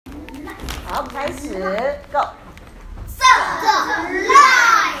好，开始 ，Go。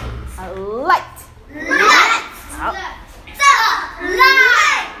Light。好。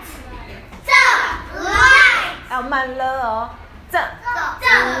要慢了哦。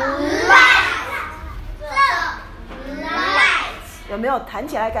有没有弹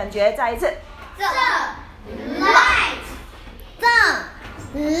起来感觉？再一次。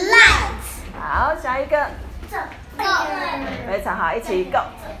好，下一个。非常好，一起 Go。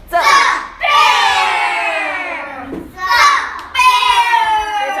非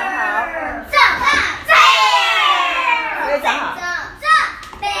常好。非常好。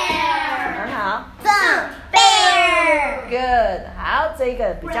很好。Good， 好，这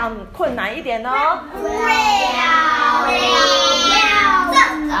个比较困难一点哦。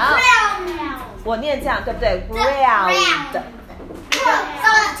好，我念这样对不对 ？Ground，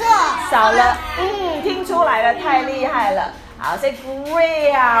 少了，听出来了，太厉害了。好，是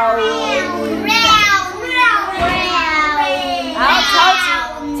ground。好，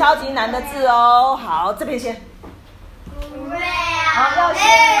超级难的字哦。好，这边先。好，要先。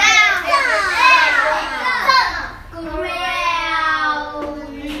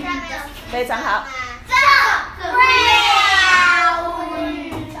非常好。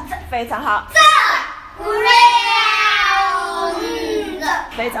非常好。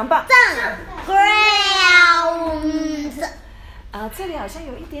非常棒。这里好像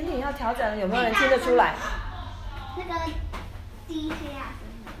有一点点要调整，有没有人听得出来？那个低下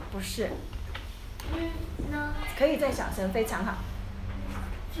不是。可以再小声，非常好。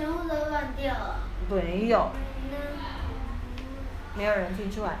全部都乱掉了。没有。没有人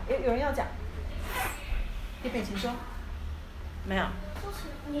听出来。有人要讲？叶佩请说。没有。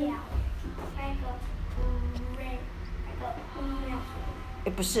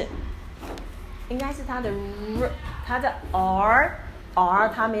不是，应该是它的 r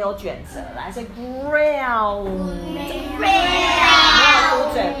它没有卷舌，来是 ground， 没有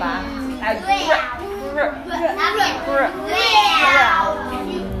嘟嘴巴，来 ground，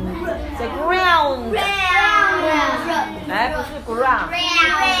 来不是 ground，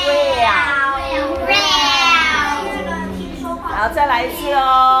 好，再来一次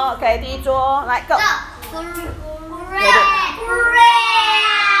哦 ，OK， 第一桌来 Go，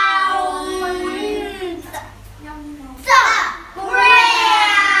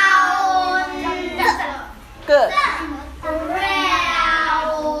 Good，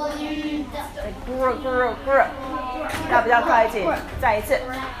 要不要快一点？再一次，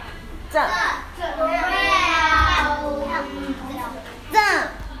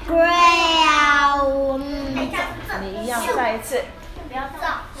你一样，再一次。你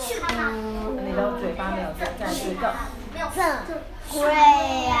的嘴巴没有再一次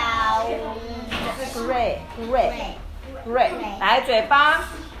Go。Great， 来嘴巴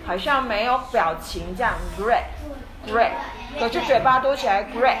好像没有表情这样 ，great， 可是嘴巴嘟起来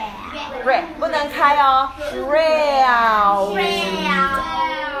great， 不能开哦 ，ground，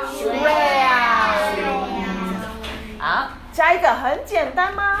 好，下一个很简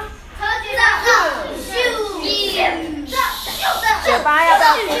单吗？嘴巴要不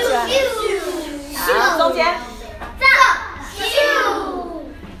要嘟起来？好，中间。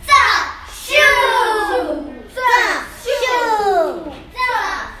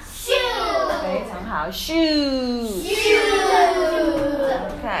非常好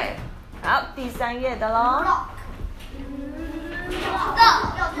 ，shoe。OK， 好，第3页的咯。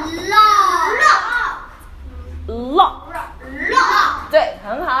lock， 对，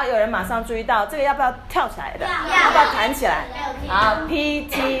很好，有人马上注意到，这个要不要跳起来的？要不要弹起来？好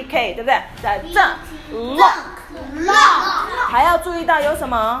 ，PTK， 对不对？在这 ，lock， 还要注意到有什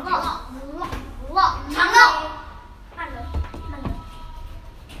么？长了，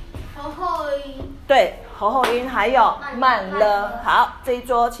喉后音。对，喉后音还有慢了。好，这一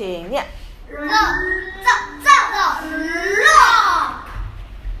桌请念。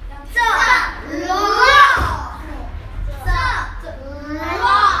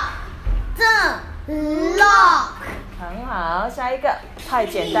很好，下一个太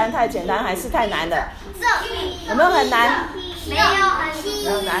简单，还是太难了？有没有很难？没有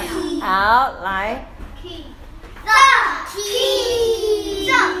难。好，来。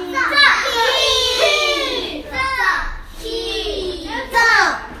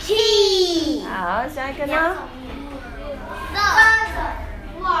好，下一个呢？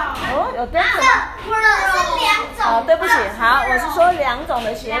哦，有跟着吗？是2种。对不起，好，我是说2种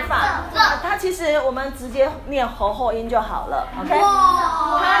的写法。它其实我们直接念喉后音就好了 ，OK？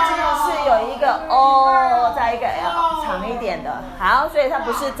 它其实是有一个 o， 再一个 l， 长一点的。好，所以它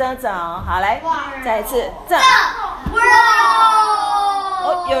不是这种。好，来，再一次，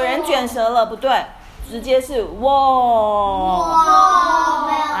有人卷卷舌了，不对，直接是喔。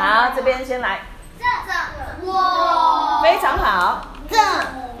好，这边先来。非常好。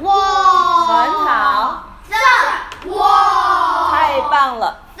很好。太棒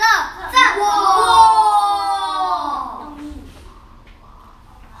了。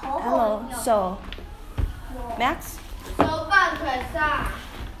Hello, so Max. 手放腿上，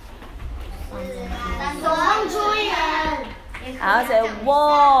手放出一人。好，这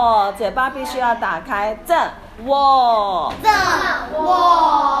喔，嘴巴必须要打开，正喔。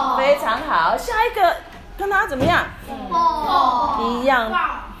非常好，下一个跟它怎么样？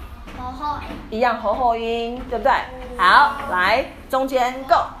一样喉后音，对不对？好，来中间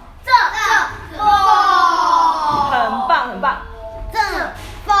go。很棒，很棒。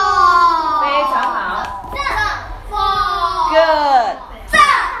非常好。Good。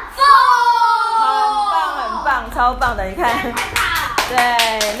很棒，超棒的，你看。对，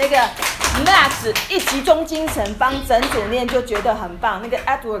那个 Max 一集中精神帮整组念就觉得很棒，那个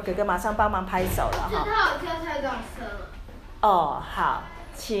Edward 哥哥马上帮忙拍手了哈。他有跳太大声了。哦，好，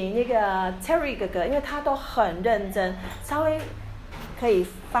请那个 Terry 哥哥，因为他都很认真，稍微可以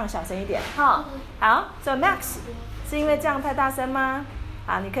放小声一点哈。好 ，So Max 是因为这样太大声吗？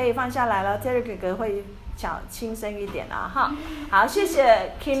好，你可以放下来了 ，Terry 哥哥会轻声一点啊哈。好，谢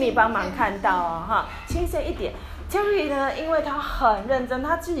谢 Kimmy 帮忙看到哦哈，轻声一点。Terry 呢，因为他很认真，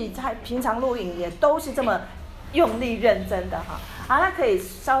他自己在平常录影也都是这么用力认真的哈。好，他可以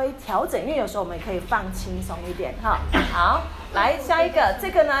稍微调整，因为有时候我们也可以放轻松一点哈。好，来下一个，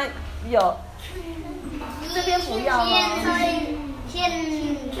这个呢有，这边不要吗？你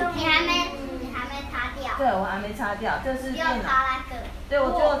还没擦掉。对，我还没擦掉，这是电脑。擦那个。对，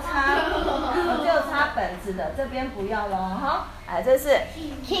我就擦本子的，这边不要咯哈。哎，这是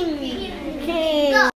King。